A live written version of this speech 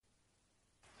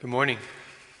Good morning.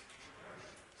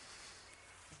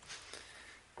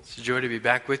 It's a joy to be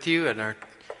back with you on our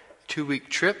 2-week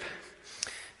trip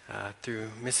through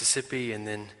Mississippi and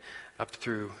then up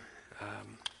through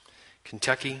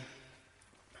Kentucky.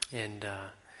 And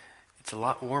it's a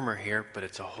lot warmer here, but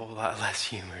it's a whole lot less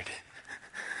humid.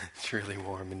 It's really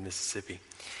warm in Mississippi.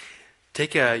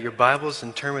 Take your Bibles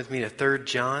and turn with me to 3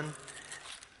 John.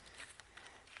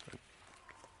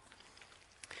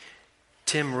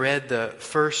 Tim read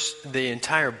the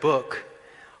entire book,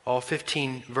 all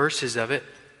 15 verses of it,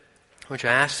 which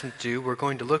I asked him to do. We're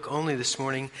going to look only this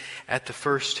morning at the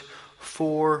first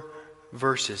 4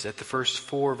 verses,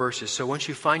 So once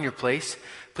you find your place,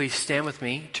 please stand with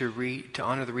me to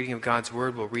honor the reading of God's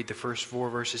Word. We'll read the first 4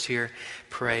 verses here,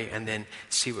 pray, and then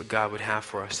see what God would have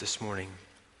for us this morning.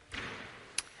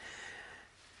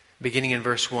 Beginning in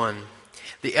verse 1.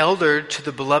 The elder to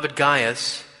the beloved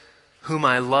Gaius, whom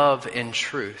I love in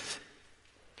truth.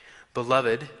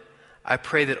 Beloved, I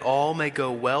pray that all may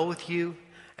go well with you,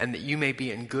 and that you may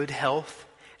be in good health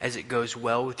as it goes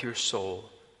well with your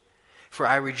soul. For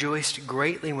I rejoiced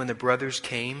greatly when the brothers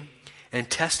came and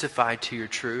testified to your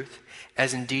truth,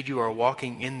 as indeed you are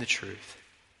walking in the truth.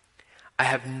 I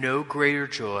have no greater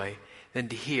joy than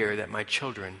to hear that my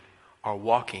children are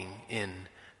walking in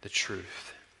the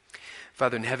truth.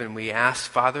 Father in heaven, we ask,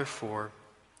 Father, for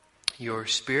your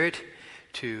Spirit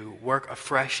to work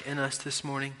afresh in us this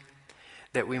morning,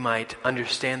 that we might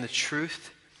understand the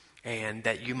truth and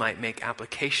that you might make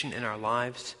application in our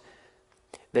lives,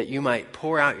 that you might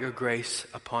pour out your grace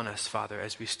upon us, Father,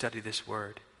 as we study this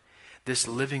word, this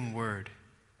living word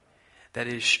that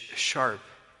is sharper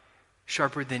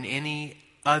than any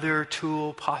other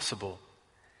tool possible.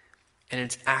 And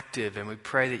it's active, and we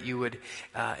pray that you would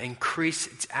increase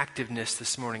its activeness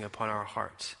this morning upon our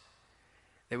hearts,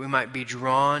 that we might be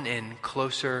drawn in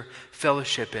closer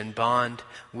fellowship and bond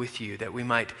with you, that we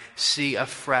might see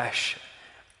afresh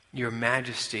your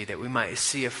majesty, that we might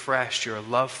see afresh your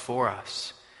love for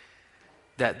us,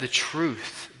 that the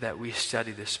truth that we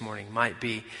study this morning might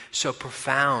be so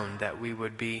profound that we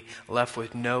would be left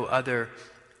with no other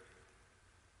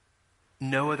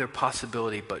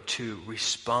possibility but to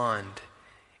respond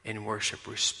in worship,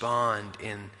 respond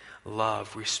in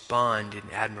love, respond in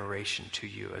admiration to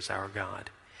you as our God.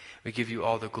 We give you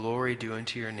all the glory due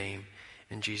unto your name.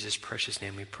 In Jesus' precious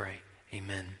name we pray.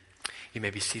 Amen. You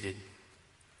may be seated.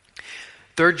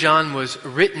 3 John was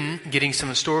written, getting some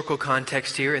historical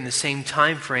context here, in the same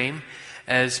time frame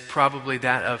as probably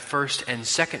that of 1st and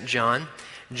 2nd John.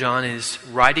 John is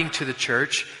writing to the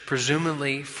church,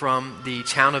 presumably from the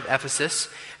town of Ephesus,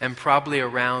 and probably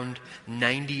around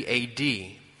 90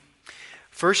 A.D.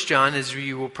 1 John, as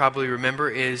you will probably remember,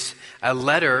 is a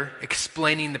letter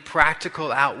explaining the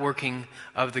practical outworking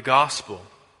of the gospel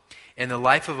in the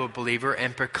life of a believer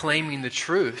and proclaiming the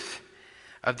truth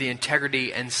of the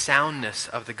integrity and soundness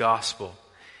of the gospel.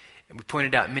 And we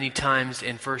pointed out many times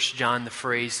in 1 John the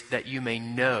phrase, that you may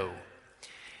know.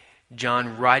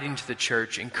 John writing to the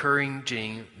church,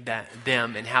 encouraging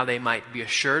them and how they might be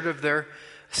assured of their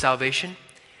salvation,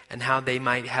 and how they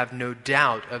might have no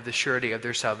doubt of the surety of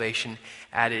their salvation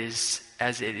as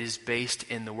it is based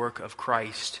in the work of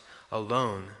Christ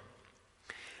alone.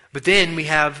 But then we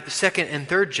have 2nd and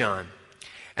 3rd John,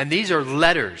 and these are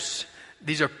letters.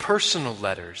 These are personal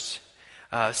letters.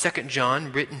 2nd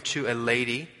John written to a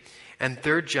lady, and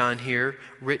 3rd John here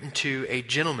written to a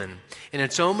gentleman. And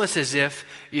it's almost as if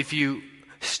you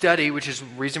study, which is the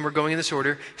reason we're going in this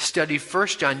order, study 1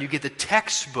 John, you get the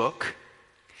textbook.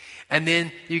 And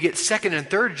then you get 2nd and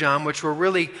 3rd John, which were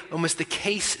really almost the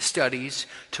case studies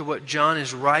to what John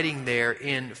is writing there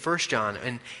in 1 John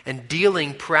and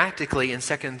dealing practically in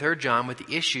 2nd and 3rd John with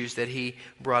the issues that he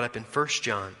brought up in 1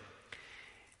 John.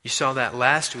 You saw that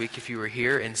last week if you were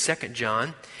here in 2nd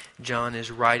John. John is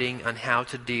writing on how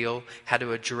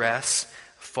to address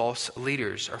false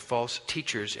leaders or false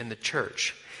teachers in the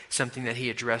church, something that he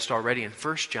addressed already in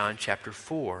 1 John chapter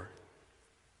 4.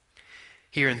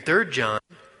 Here in 3 John,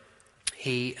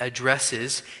 he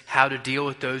addresses how to deal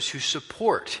with those who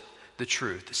support the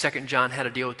truth. 2 John had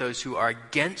to deal with those who are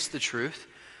against the truth.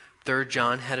 3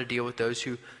 John had to deal with those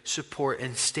who support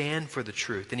and stand for the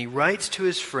truth. And he writes to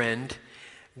his friend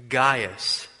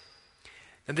Gaius.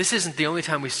 Now, this isn't the only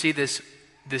time we see this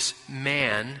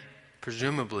man,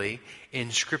 presumably, in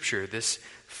Scripture. This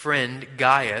friend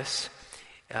Gaius,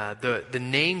 the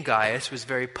name Gaius was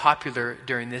very popular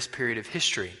during this period of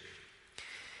history.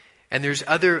 And there's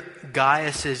other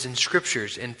Gaiuses in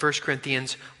Scriptures. In 1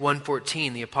 Corinthians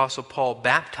 1:14, the Apostle Paul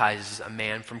baptizes a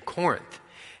man from Corinth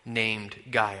named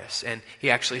Gaius. And he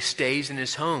actually stays in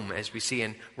his home, as we see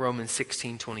in Romans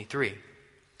 16:23.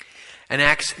 In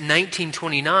Acts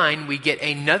 19:29, we get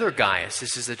another Gaius.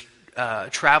 This is a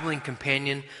traveling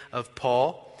companion of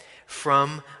Paul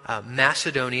from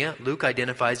Macedonia. Luke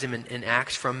identifies him in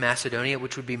Acts from Macedonia,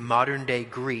 which would be modern-day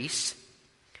Greece.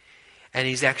 And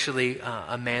he's actually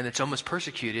a man that's almost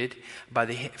persecuted by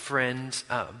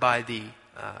the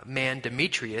man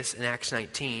Demetrius in Acts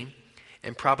 19,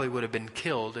 and probably would have been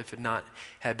killed if it not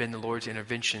had been the Lord's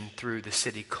intervention through the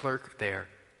city clerk there.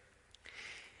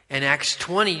 In Acts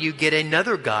 20, you get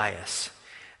another Gaius,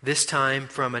 this time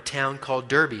from a town called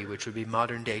Derbe, which would be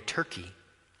modern-day Turkey.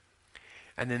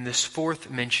 And then this fourth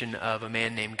mention of a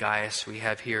man named Gaius we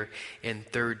have here in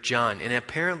 3 John. And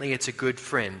apparently it's a good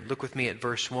friend. Look with me at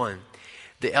verse 1.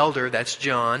 The elder, that's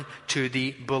John, to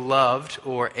the beloved,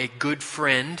 or a good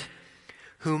friend,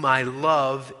 whom I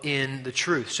love in the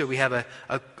truth. So we have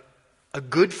a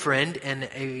good friend and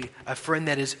a friend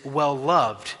that is well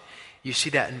loved. You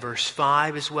see that in verse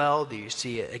 5 as well. Do you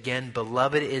see it again?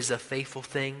 Beloved is a faithful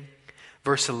thing.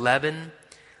 Verse 11,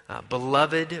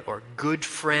 beloved or good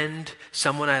friend,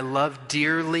 someone I love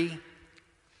dearly.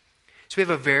 So we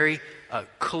have a very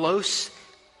close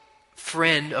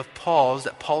friend of Paul's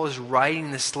that Paul is writing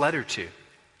this letter to.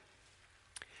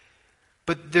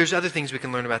 But there's other things we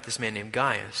can learn about this man named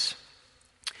Gaius.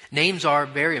 Names are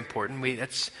very important.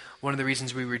 That's one of the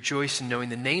reasons we rejoice in knowing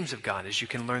the names of God, is you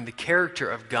can learn the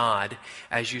character of God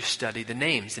as you study the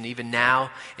names. And even now,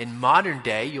 in modern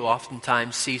day, you'll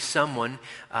oftentimes see someone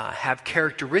have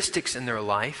characteristics in their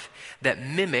life that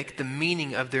mimic the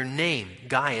meaning of their name.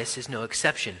 Gaius is no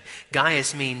exception.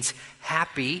 Gaius means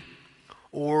happy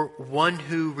or one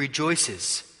who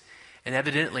rejoices. And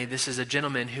evidently, this is a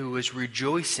gentleman who was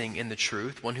rejoicing in the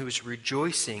truth, one who was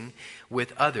rejoicing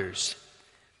with others.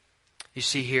 You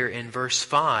see here in verse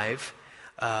 5,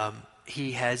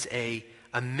 he has a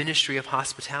ministry of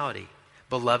hospitality.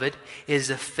 Beloved, it is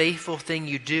a faithful thing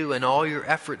you do in all your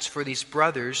efforts for these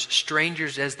brothers,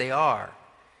 strangers as they are.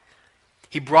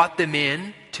 He brought them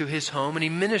in to his home and he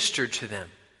ministered to them.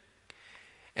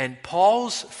 And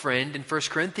Paul's friend in 1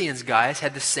 Corinthians, Gaius,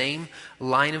 had the same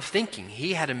line of thinking.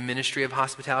 He had a ministry of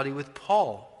hospitality with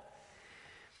Paul.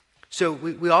 So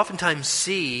we oftentimes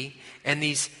see, and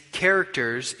these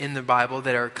characters in the Bible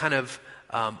that are kind of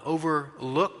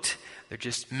overlooked, they're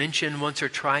just mentioned once or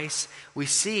twice. We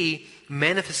see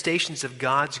manifestations of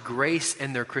God's grace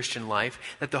in their Christian life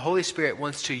that the Holy Spirit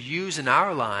wants to use in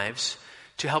our lives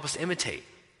to help us imitate.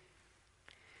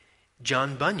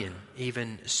 John Bunyan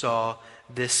even saw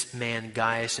this man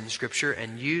Gaius in Scripture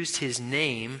and used his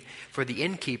name for the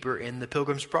innkeeper in the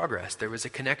Pilgrim's Progress. There was a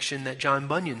connection that John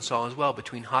Bunyan saw as well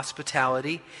between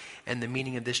hospitality and the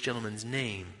meaning of this gentleman's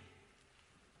name.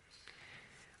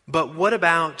 But what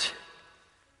about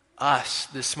us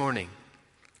this morning?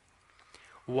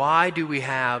 Why do we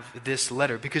have this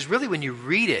letter? Because really when you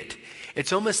read it,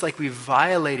 it's almost like we've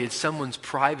violated someone's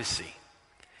privacy.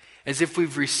 As if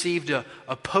we've received a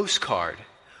postcard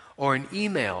or an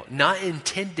email not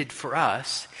intended for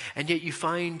us, and yet you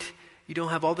find you don't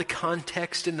have all the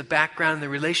context in the background, the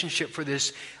relationship for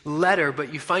this letter,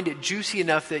 but you find it juicy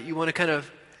enough that you want to kind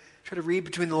of try to read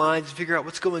between the lines and figure out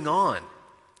what's going on.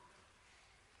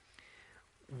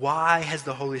 Why has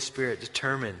the Holy Spirit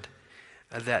determined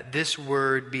that this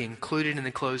word be included in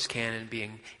the closed canon,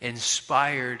 being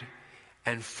inspired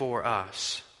and for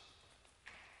us?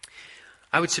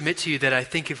 I would submit to you that I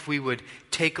think if we would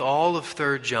take all of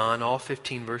 3 John, all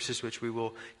 15 verses which we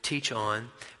will teach on,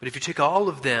 but if you take all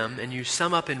of them and you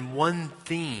sum up in one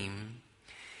theme,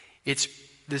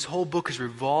 this whole book is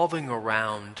revolving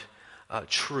around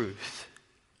truth.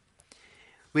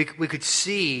 We could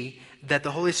see that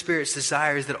the Holy Spirit's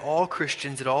desire is that all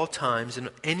Christians at all times, in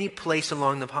any place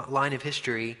along the line of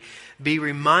history, be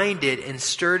reminded and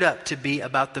stirred up to be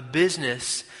about the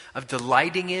business of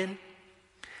delighting in,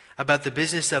 about the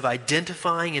business of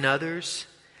identifying in others,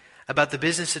 about the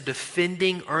business of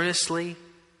defending earnestly,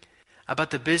 about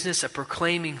the business of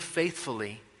proclaiming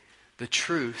faithfully the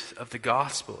truth of the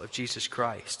gospel of Jesus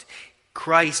Christ.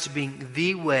 Christ being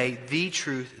the way, the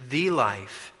truth, the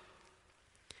life.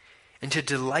 And to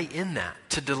delight in that,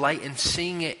 to delight in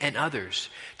seeing it in others,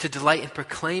 to delight in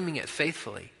proclaiming it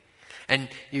faithfully. And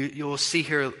you will see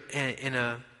here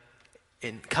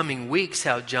in coming weeks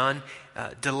how John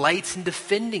delights in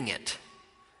defending it.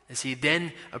 As he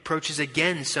then approaches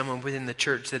again someone within the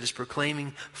church that is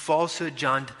proclaiming falsehood,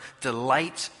 John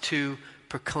delights to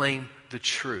proclaim the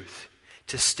truth,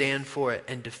 to stand for it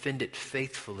and defend it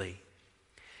faithfully.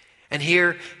 And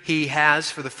here he has,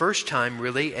 for the first time,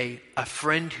 really, a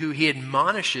friend who he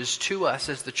admonishes to us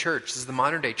as the church, as the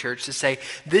modern day church, to say,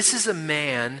 this is a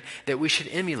man that we should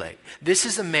emulate. This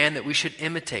is a man that we should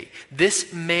imitate.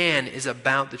 This man is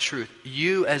about the truth.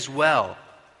 You as well,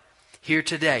 here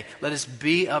today, let us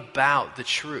be about the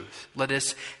truth. Let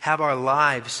us have our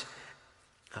lives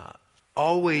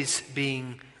always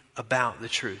being about the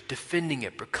truth, defending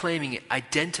it, proclaiming it,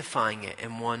 identifying it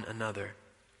in one another,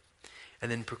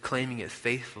 and then proclaiming it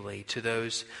faithfully to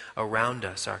those around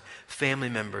us, our family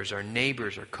members, our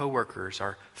neighbors, our coworkers,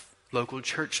 our local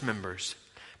church members,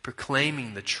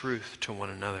 proclaiming the truth to one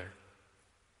another.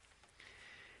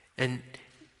 And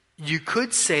you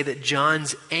could say that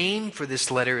John's aim for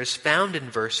this letter is found in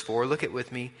verse 4. Look at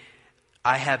with me.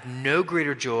 I have no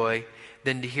greater joy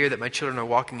than to hear that my children are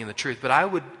walking in the truth. But I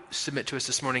would submit to us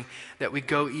this morning that we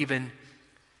go even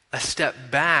a step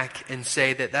back and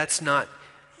say that that's not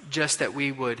just that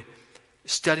we would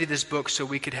study this book so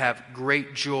we could have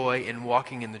great joy in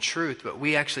walking in the truth, but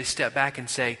we actually step back and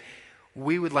say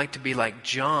we would like to be like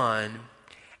John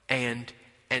and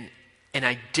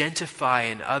identify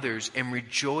in others and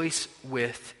rejoice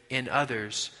with in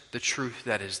others the truth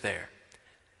that is there.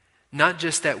 Not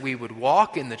just that we would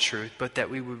walk in the truth, but that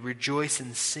we would rejoice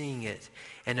in seeing it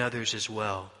in others as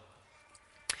well.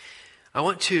 I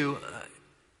want to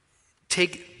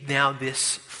take now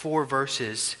this 4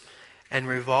 verses and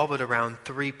revolve it around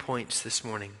 3 points this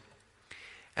morning.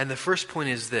 And the first point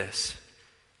is this: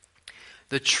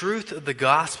 the truth of the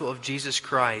gospel of Jesus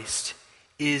Christ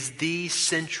is the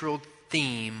central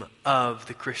theme of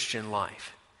the Christian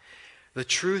life. The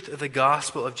truth of the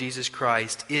gospel of Jesus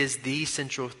Christ is the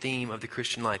central theme of the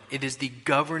Christian life. It is the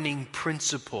governing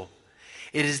principle.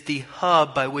 It is the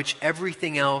hub by which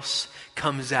everything else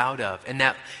comes out of, and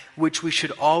that which we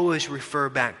should always refer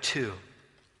back to.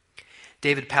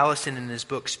 David Powlison, in his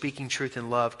book Speaking Truth in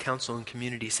Love, Counsel and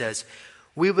Community, says,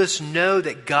 we must know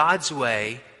that God's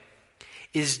way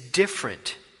is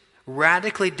different,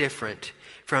 radically different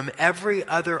from every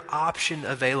other option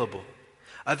available.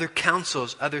 Other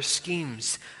counsels, other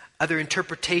schemes, other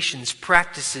interpretations,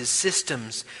 practices,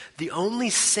 systems. The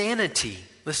only sanity,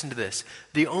 listen to this,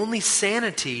 the only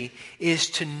sanity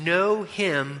is to know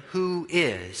Him who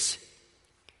is.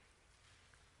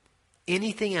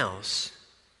 Anything else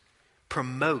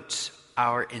promotes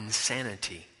our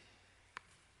insanity.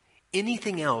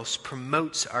 Anything else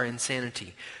promotes our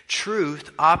insanity.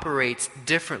 Truth operates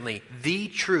differently. The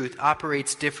truth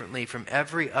operates differently from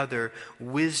every other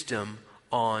wisdom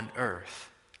on earth.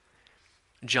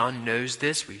 John knows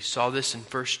this. We saw this in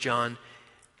 1 John,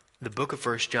 the book of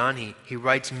 1 John. He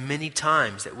writes many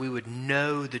times that we would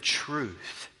know the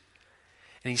truth.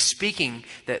 And he's speaking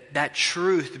that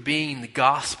truth being the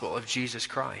gospel of Jesus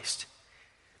Christ.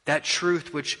 That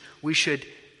truth which we should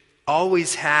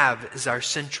always have as our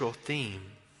central theme.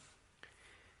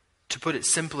 To put it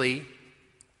simply,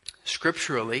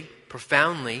 scripturally,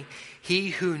 profoundly,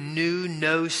 He who knew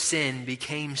no sin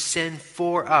became sin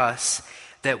for us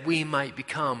that we might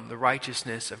become the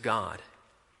righteousness of God.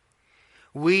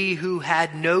 We who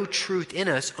had no truth in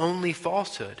us, only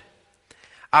falsehood.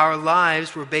 Our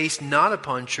lives were based not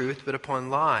upon truth, but upon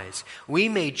lies. We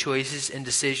made choices and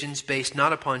decisions based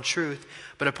not upon truth,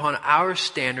 but upon our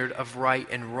standard of right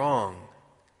and wrong.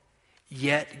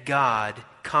 Yet God,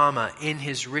 in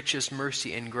His richest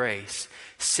mercy and grace,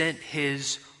 sent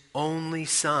His only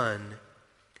Son,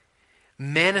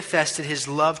 manifested His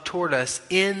love toward us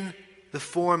in the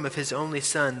form of His only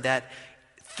Son, that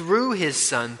through His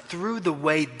Son, through the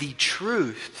way, the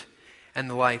truth, and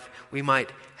the life, we might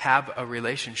have a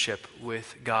relationship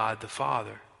with God the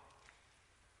Father.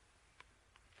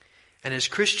 And as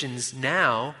Christians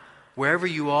now, wherever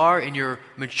you are in your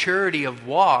maturity of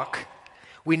walk,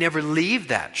 we never leave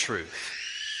that truth.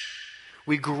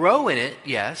 We grow in it,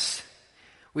 yes.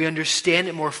 We understand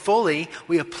it more fully.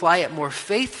 We apply it more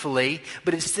faithfully.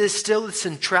 But it's still the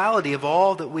centrality of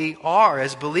all that we are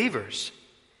as believers.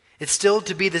 It's still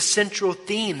to be the central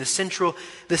theme, the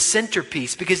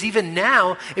centerpiece. Because even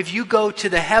now, if you go to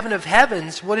the heaven of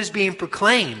heavens, what is being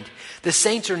proclaimed? The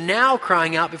saints are now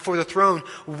crying out before the throne,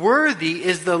 worthy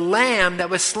is the Lamb that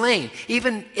was slain.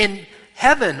 Even in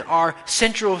heaven, our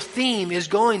central theme is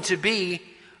going to be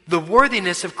the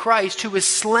worthiness of Christ who was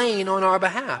slain on our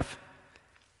behalf.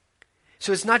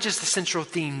 So it's not just the central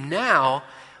theme now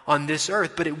on this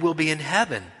earth, but it will be in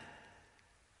heaven.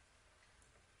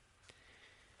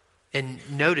 And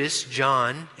notice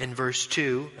John in verse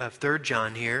 2 of 3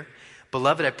 John here.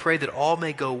 Beloved, I pray that all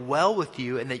may go well with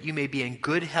you and that you may be in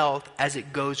good health as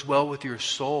it goes well with your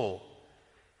soul.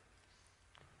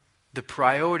 The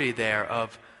priority there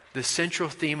of the central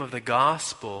theme of the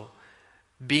gospel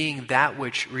being that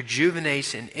which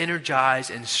rejuvenates and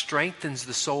energizes and strengthens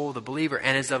the soul of the believer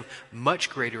and is of much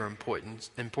greater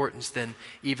importance than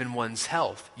even one's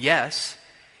health. Yes,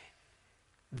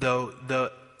 though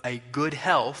a good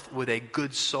health with a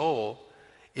good soul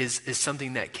is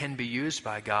something that can be used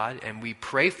by God, and we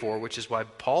pray for, which is why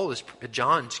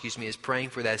John is praying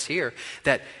for this here,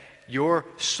 that your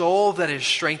soul that is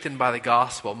strengthened by the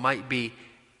gospel might be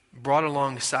brought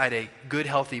alongside a good,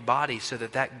 healthy body so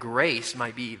that grace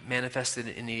might be manifested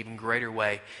in an even greater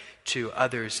way to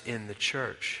others in the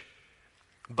church.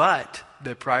 But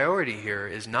the priority here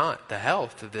is not the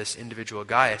health of this individual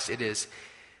Gaius. It is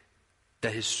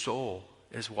that his soul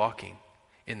is walking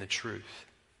in the truth.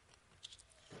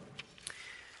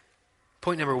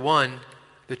 Point number 1,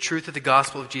 the truth of the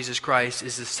gospel of Jesus Christ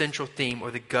is the central theme or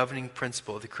the governing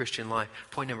principle of the Christian life.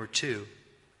 Point number 2,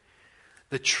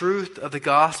 the truth of the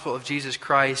gospel of Jesus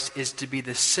Christ is to be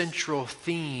the central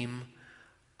theme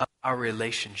of our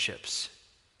relationships.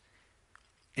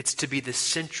 It's to be the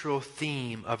central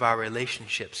theme of our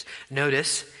relationships.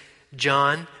 Notice,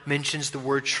 John mentions the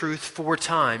word truth 4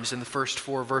 times in the first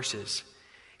 4 verses.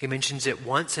 He mentions it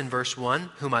once in verse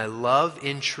 1, whom I love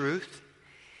in truth.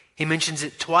 He mentions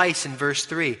it twice in verse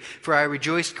 3. For I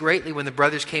rejoiced greatly when the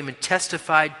brothers came and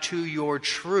testified to your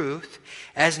truth,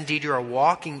 as indeed you are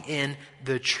walking in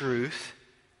the truth.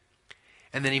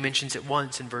 And then he mentions it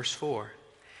once in verse 4.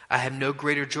 I have no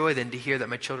greater joy than to hear that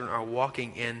my children are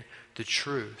walking in the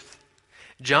truth.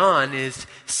 John is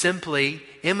simply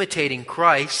imitating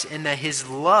Christ in that his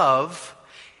love,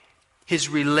 his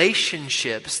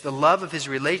relationships, the love of his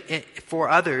for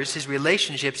others, his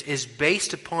relationships is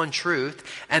based upon truth,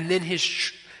 and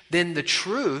then the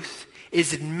truth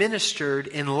is administered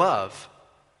in love.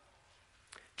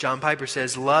 John Piper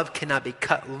says, love cannot be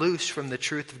cut loose from the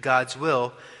truth of God's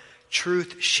will.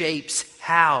 Truth shapes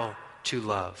how to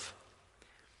love.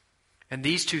 And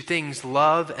these two things,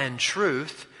 love and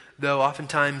truth, though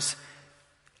oftentimes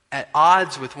at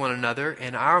odds with one another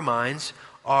in our minds,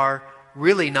 are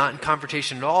really not in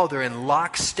confrontation at all. They're in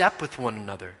lockstep with one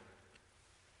another.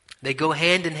 They go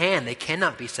hand in hand. They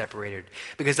cannot be separated.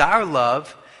 Because our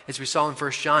love, as we saw in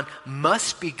 1 John,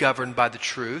 must be governed by the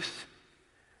truth,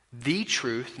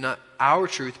 not our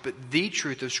truth, but the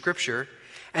truth of Scripture.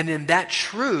 And then that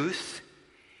truth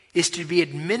is to be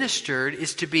administered,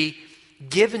 is to be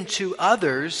given to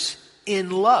others in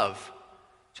love.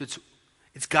 So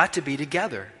it's got to be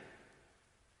together.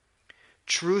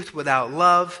 Truth without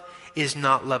love is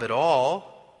not love at all,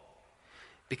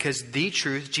 because the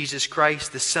truth, Jesus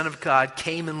Christ, the Son of God,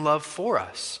 came in love for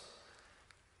us.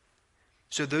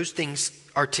 So those things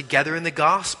are together in the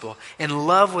gospel. And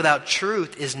love without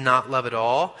truth is not love at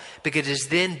all, because it is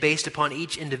then based upon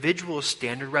each individual's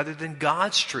standard rather than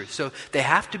God's truth. So they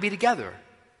have to be together.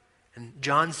 And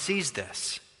John sees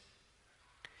this.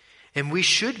 And we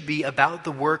should be about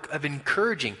the work of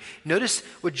encouraging. Notice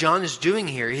what John is doing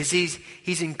here.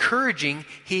 He's encouraging,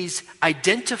 he's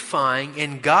identifying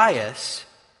in Gaius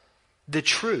the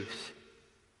truth.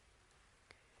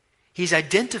 He's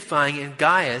identifying in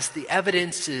Gaius the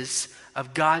evidences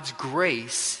of God's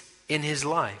grace in his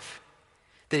life.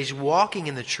 That he's walking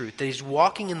in the truth, that he's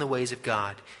walking in the ways of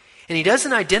God. And he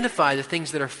doesn't identify the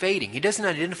things that are fading. He doesn't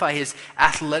identify his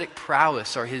athletic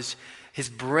prowess or his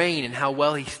brain and how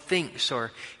well he thinks,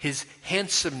 or his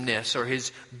handsomeness, or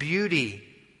his beauty,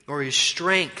 or his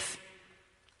strength.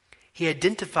 He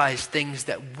identifies things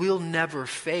that will never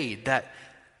fade. That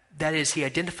is, he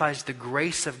identifies the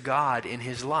grace of God in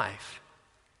his life.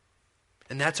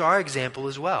 And that's our example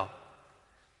as well.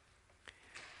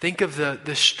 Think of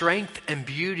the strength and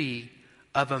beauty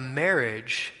of a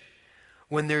marriage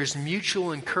when there's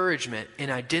mutual encouragement in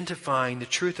identifying the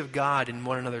truth of God in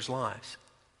one another's lives.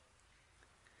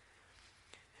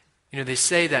 You know, they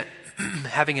say that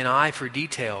having an eye for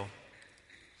detail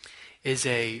is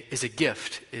a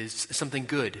gift, is something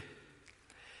good.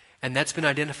 And that's been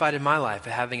identified in my life,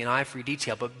 having an eye for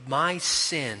detail. But my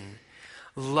sin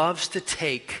loves to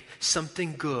take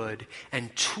something good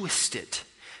and twist it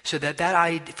so that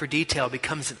eye for detail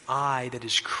becomes an eye that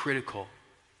is critical.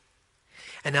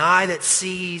 An eye that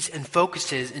sees and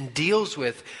focuses and deals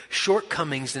with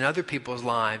shortcomings in other people's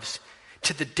lives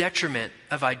to the detriment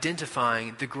of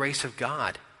identifying the grace of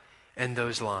God in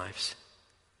those lives.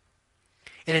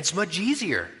 And it's much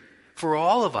easier for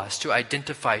all of us to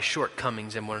identify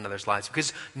shortcomings in one another's lives,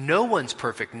 because no one's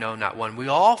perfect, no, not one. We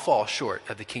all fall short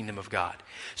of the kingdom of God.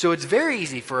 So it's very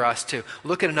easy for us to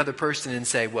look at another person and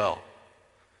say, well,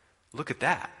 look at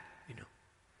that. You know,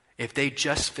 if they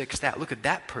just fix that, look at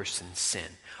that person's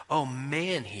sin. Oh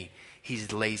man,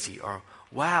 he's lazy. Or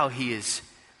wow, he is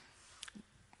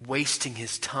wasting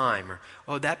his time, or,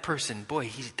 oh, that person, boy,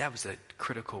 that was a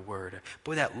critical word.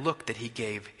 Boy, that look that he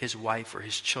gave his wife or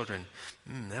his children,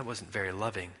 that wasn't very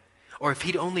loving. Or if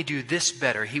he'd only do this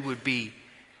better, he would be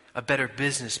a better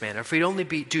businessman. Or if he'd only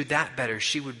do that better,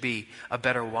 she would be a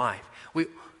better wife.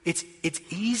 It's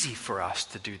easy for us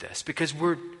to do this because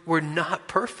we're not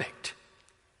perfect.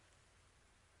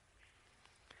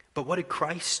 But what did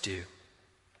Christ do?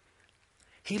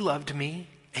 He loved me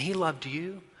and he loved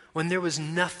you when there was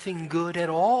nothing good at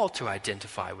all to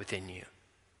identify within you.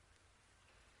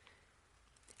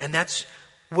 And that's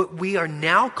what we are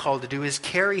now called to do, is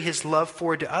carry his love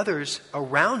forward to others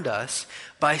around us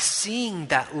by seeing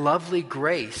that lovely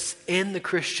grace in the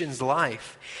Christian's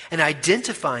life and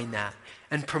identifying that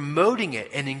and promoting it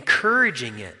and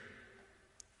encouraging it.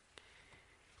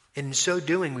 And in so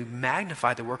doing, we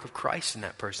magnify the work of Christ in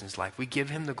that person's life. We give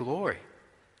him the glory.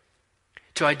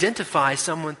 To identify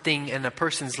something in a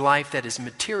person's life that is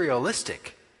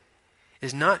materialistic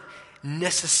is not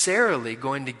necessarily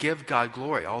going to give God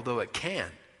glory, although it can.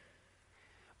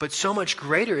 But so much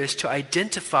greater is to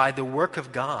identify the work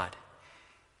of God,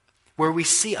 where we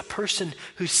see a person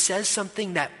who says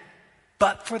something that,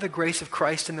 but for the grace of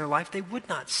Christ in their life, they would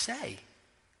not say.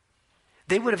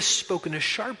 They would have spoken a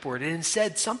sharp word, and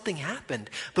instead something happened.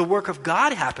 The work of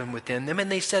God happened within them,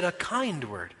 and they said a kind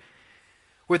word,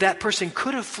 where that person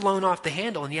could have flown off the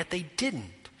handle, and yet they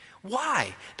didn't.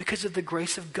 Why? Because of the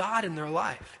grace of God in their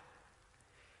life.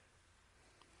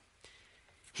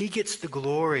 He gets the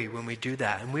glory when we do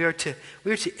that, and we are to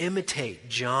imitate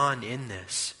John in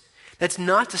this. That's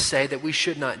not to say that we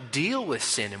should not deal with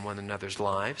sin in one another's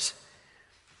lives,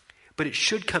 but it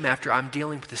should come after I'm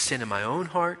dealing with the sin in my own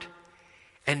heart.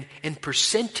 And in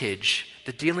percentage,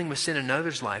 the dealing with sin in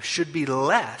another's life should be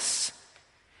less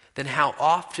than how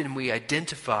often we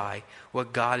identify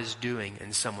what God is doing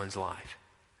in someone's life.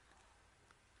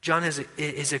 John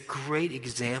is a great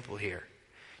example here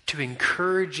to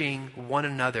encouraging one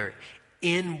another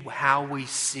in how we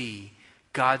see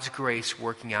God's grace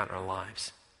working out in our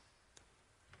lives.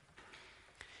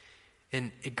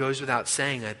 And it goes without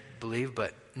saying, I believe,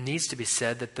 but needs to be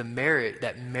said that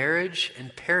that marriage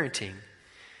and parenting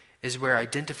is where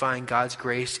identifying God's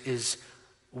grace is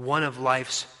one of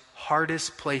life's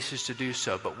hardest places to do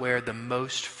so, but where the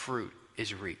most fruit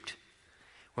is reaped.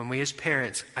 When we as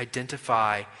parents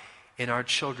identify in our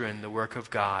children the work of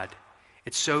God,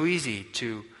 it's so easy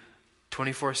to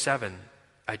 24/7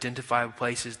 identify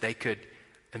places they could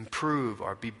improve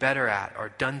or be better at or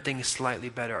done things slightly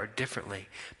better or differently.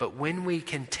 But when we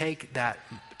can take that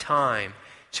time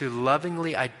to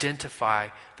lovingly identify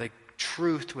the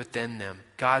truth within them,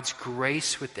 God's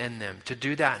grace within them, to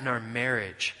do that in our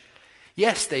marriage.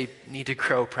 Yes, they need to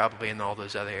grow probably in all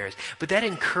those other areas, but that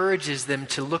encourages them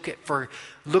to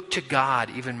look to God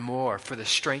even more for the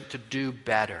strength to do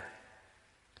better,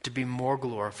 to be more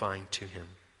glorifying to him.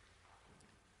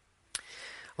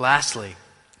 Lastly,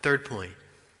 third point,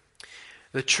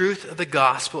 the truth of the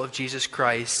gospel of Jesus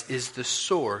Christ is the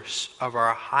source of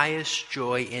our highest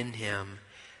joy in him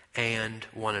and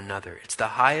one another. It's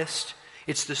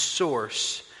the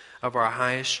source of our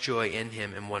highest joy in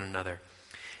him and one another.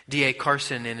 D.A.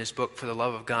 Carson, in his book For the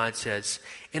Love of God, says,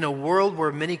 in a world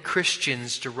where many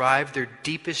Christians derive their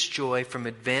deepest joy from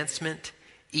advancement,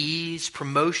 ease,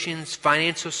 promotions,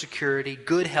 financial security,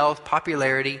 good health,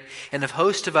 popularity, and a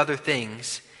host of other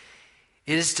things,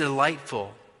 it is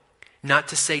delightful, not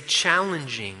to say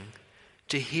challenging,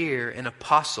 to hear an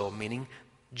apostle, meaning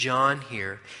John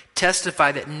here,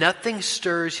 testify that nothing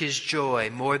stirs his joy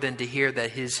more than to hear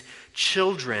that his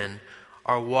children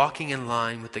are walking in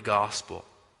line with the gospel.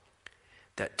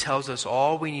 That tells us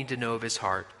all we need to know of his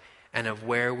heart and of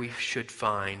where we should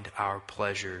find our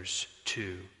pleasures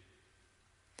too.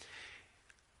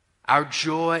 Our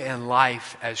joy in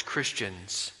life as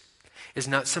Christians is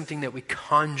not something that we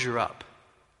conjure up.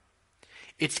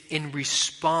 It's in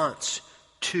response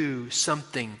to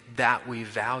something that we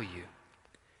value.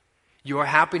 Your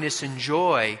happiness and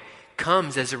joy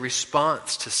comes as a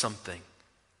response to something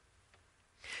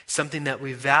that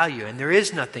we value. And there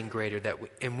is nothing greater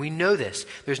and we know this.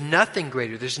 There's nothing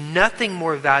greater. There's nothing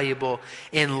more valuable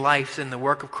in life than the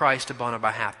work of Christ upon our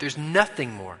behalf. There's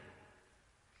nothing more.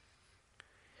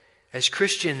 As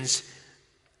Christians,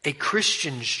 a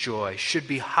Christian's joy should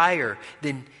be higher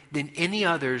than any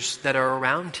others that are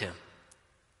around him.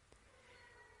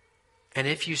 And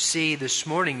if you see this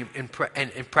morning, in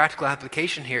practical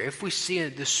application here, if we see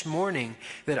this morning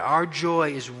that our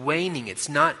joy is waning, is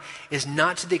not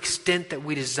to the extent that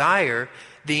we desire,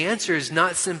 the answer is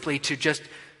not simply to just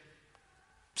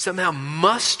somehow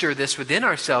muster this within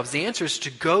ourselves. The answer is to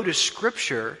go to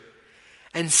Scripture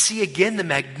and see again the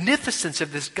magnificence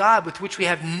of this God with which we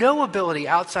have no ability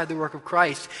outside the work of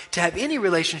Christ to have any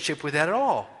relationship with that at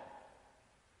all.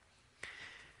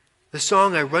 The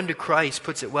song I Run to Christ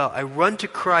puts it well. I run to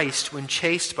Christ when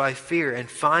chased by fear and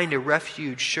find a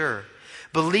refuge sure.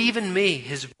 Believe in me,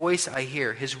 his voice I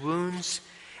hear, his wounds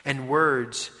and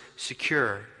words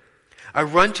secure. I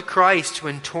run to Christ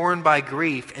when torn by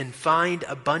grief and find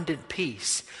abundant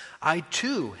peace. I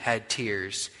too had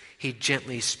tears, he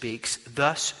gently speaks,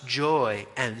 thus joy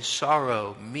and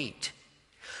sorrow meet.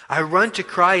 I run to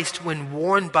Christ when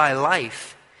worn by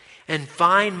life and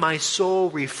find my soul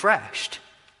refreshed.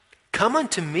 Come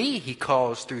unto me, he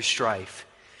calls through strife.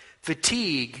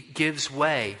 Fatigue gives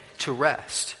way to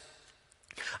rest.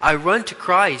 I run to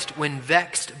Christ when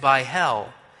vexed by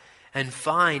hell and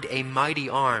find a mighty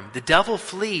arm. The devil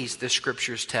flees, the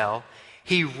scriptures tell.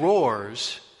 He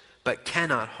roars, but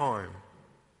cannot harm.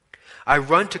 I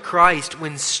run to Christ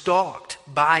when stalked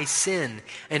by sin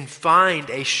and find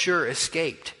a sure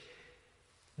escape.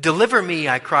 Deliver me,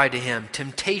 I cry to him.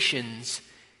 Temptations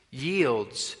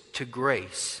yields to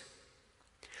grace.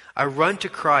 I run to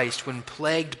Christ when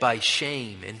plagued by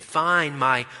shame and find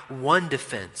my one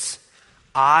defense.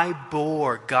 I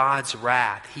bore God's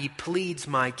wrath. He pleads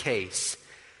my case,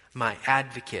 my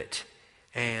advocate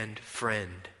and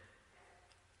friend.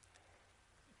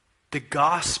 The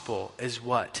gospel is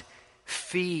what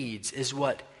feeds, is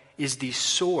what is the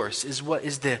source, is what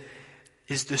is the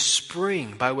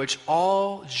spring by which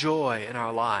all joy in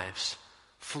our lives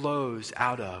flows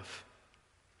out of.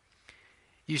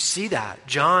 You see that.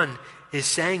 John is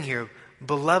saying here,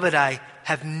 beloved, I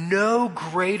have no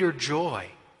greater joy.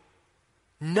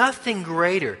 Nothing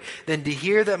greater than to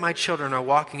hear that my children are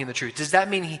walking in the truth. Does that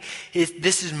mean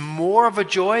this is more of a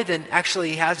joy than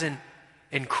actually he has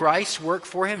in Christ's work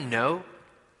for him? No.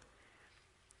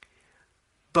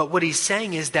 But what he's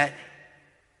saying is that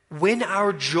when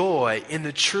our joy in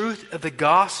the truth of the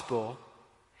gospel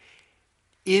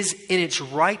is in its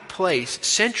right place,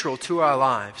 central to our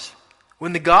lives,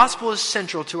 when the gospel is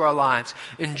central to our lives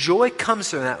and joy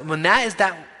comes from that, when that is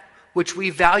that which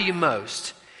we value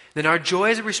most, then our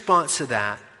joy is a response to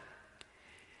that.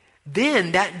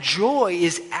 Then that joy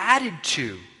is added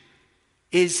to,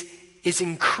 is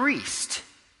increased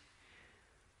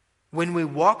when we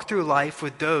walk through life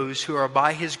with those who are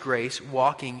by his grace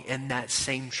walking in that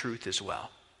same truth as well.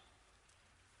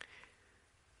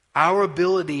 Our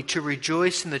ability to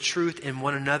rejoice in the truth in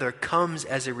one another comes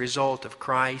as a result of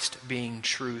Christ being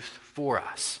truth for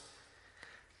us.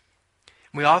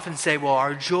 We often say, well,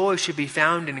 our joy should be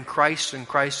found in Christ and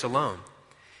Christ alone.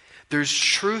 There's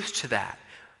truth to that.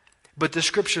 But the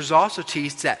scriptures also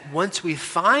teach that once we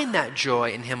find that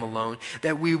joy in him alone,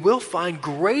 that we will find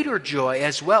greater joy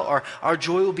as well. Or our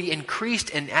joy will be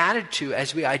increased and added to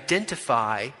as we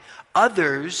identify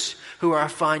others who are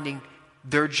finding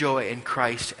their joy in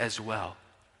Christ as well.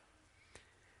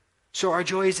 So our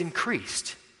joy is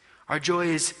increased. Our joy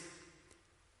is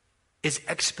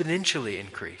exponentially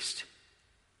increased.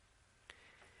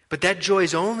 But that joy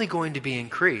is only going to be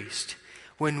increased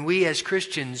when we as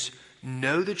Christians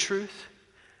know the truth,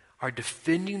 are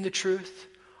defending the truth,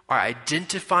 are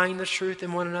identifying the truth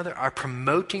in one another, are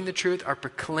promoting the truth, are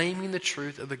proclaiming the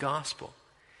truth of the gospel.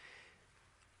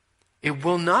 It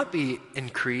will not be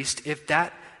increased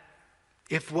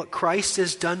if what Christ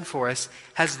has done for us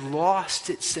has lost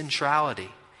its centrality.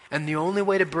 And the only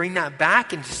way to bring that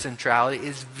back into centrality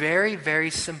is very, very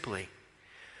simply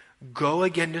go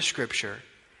again to Scripture,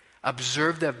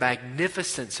 observe the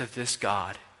magnificence of this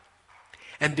God.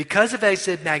 And because of his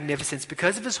magnificence,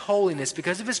 because of his holiness,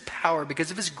 because of his power,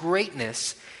 because of his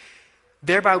greatness,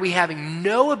 thereby we having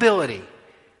no ability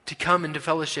to come into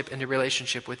fellowship, into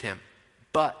relationship with him,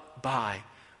 but by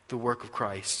the work of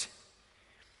Christ.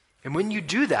 And when you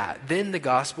do that, then the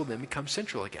gospel then becomes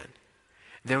central again.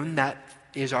 Then that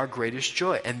is our greatest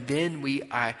joy. And then we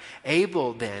are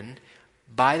able then,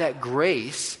 by that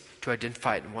grace, to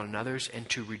identify it in one another's and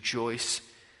to rejoice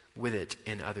with it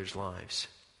in others' lives.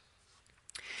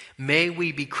 May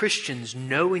we be Christians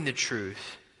knowing the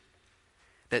truth,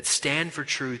 that stand for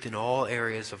truth in all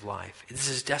areas of life. This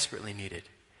is desperately needed.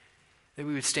 That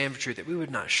we would stand for truth, that we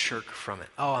would not shirk from it.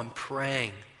 Oh, I'm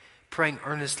praying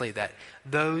earnestly that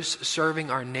those serving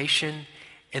our nation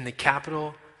in the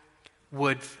Capitol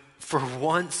would, for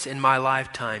once in my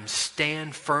lifetime,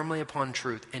 stand firmly upon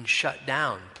truth and shut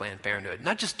down Planned Parenthood.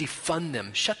 Not just defund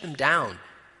them, shut them down.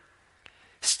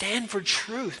 Stand for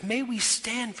truth. May we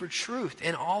stand for truth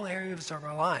in all areas of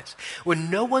our lives. When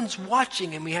no one's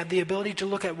watching and we have the ability to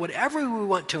look at whatever we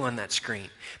want to on that screen,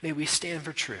 may we stand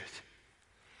for truth.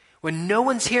 When no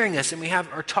one's hearing us and we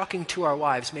are talking to our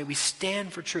wives, may we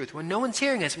stand for truth. When no one's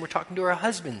hearing us and we're talking to our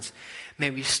husbands, may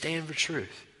we stand for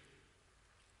truth.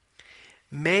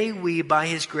 May we, by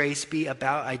his grace, be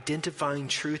about identifying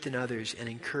truth in others and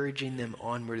encouraging them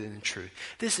onward in the truth.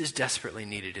 This is desperately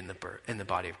needed in the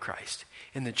body of Christ,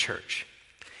 in the church.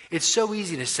 It's so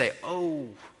easy to say, oh,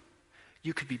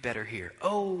 you could be better here.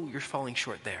 Oh, you're falling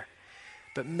short there.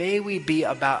 But may we be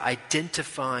about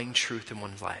identifying truth in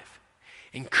one's life,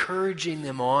 encouraging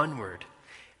them onward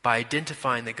by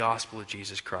identifying the gospel of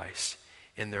Jesus Christ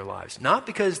in their lives. Not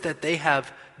because that they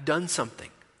have done something.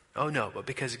 Oh no, but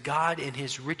because God in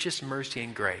his richest mercy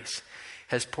and grace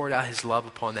has poured out his love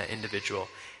upon that individual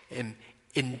and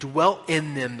indwelt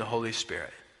in them the Holy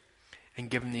Spirit and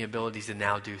given the abilities to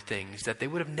now do things that they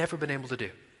would have never been able to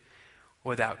do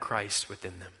without Christ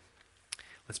within them.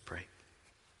 Let's pray.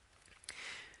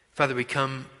 Father, we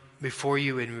come before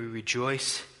you and we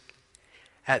rejoice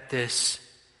at this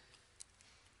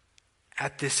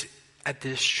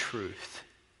truth.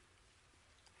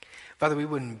 Father, we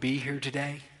wouldn't be here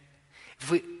today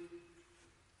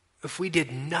if we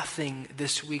did nothing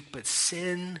this week but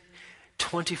sin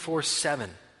 24/7.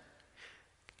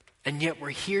 And yet we're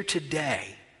here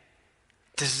today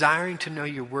desiring to know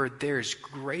your word. There's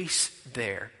grace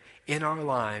there in our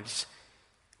lives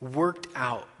worked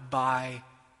out by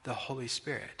the Holy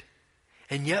Spirit.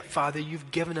 And yet, Father, you've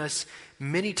given us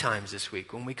many times this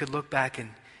week when we could look back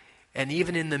and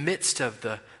even in the midst of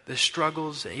the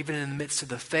struggles, even in the midst of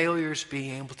the failures,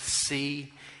 being able to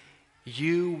see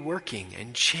you working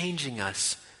and changing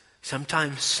us,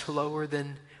 sometimes slower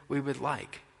than we would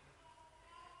like.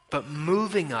 But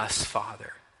moving us,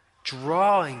 Father,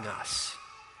 drawing us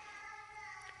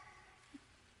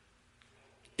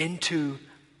into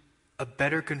a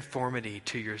better conformity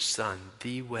to your Son,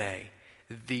 the way,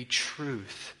 the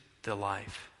truth, the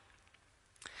life.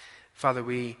 Father,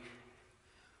 we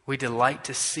delight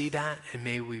to see that, and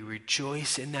may we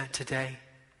rejoice in that today.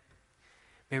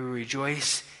 May we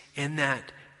rejoice in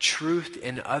that truth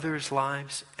in others'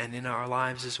 lives and in our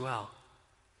lives as well.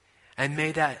 And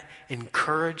may that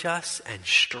encourage us and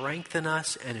strengthen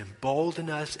us and embolden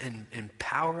us and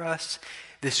empower us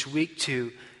this week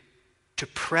to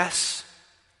press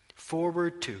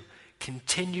forward, to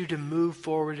continue to move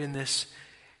forward in this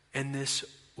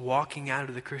walking out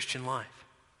of the Christian life.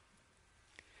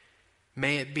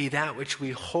 May it be that which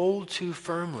we hold to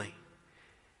firmly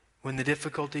when the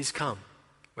difficulties come,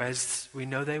 as we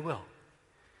know they will.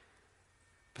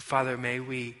 But Father, may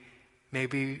we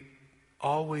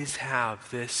always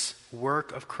have this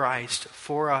work of Christ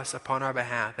for us upon our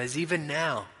behalf, as even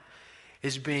now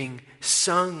is being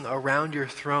sung around your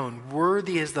throne.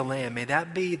 Worthy is the Lamb. May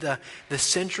that be the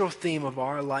central theme of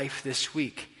our life this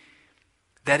week.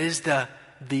 That is the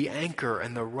anchor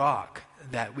and the rock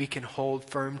that we can hold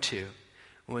firm to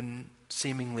when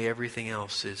seemingly everything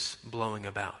else is blowing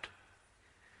about.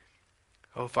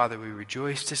 Oh, Father, we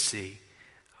rejoice to see,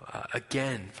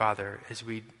 again, Father, as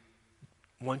we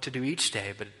want to do each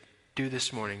day, but do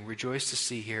this morning, rejoice to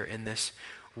see here in this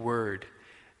word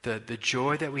the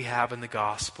joy that we have in the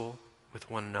gospel with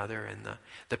one another, and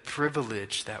the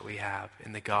privilege that we have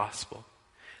in the gospel,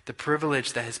 the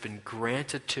privilege that has been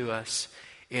granted to us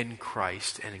in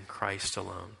Christ and in Christ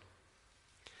alone.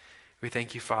 We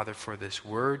thank you, Father, for this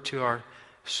word to our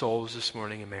souls this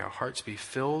morning, and may our hearts be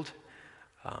filled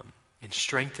and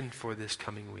strengthened for this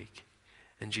coming week.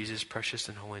 In Jesus' precious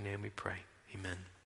and holy name we pray. Amen.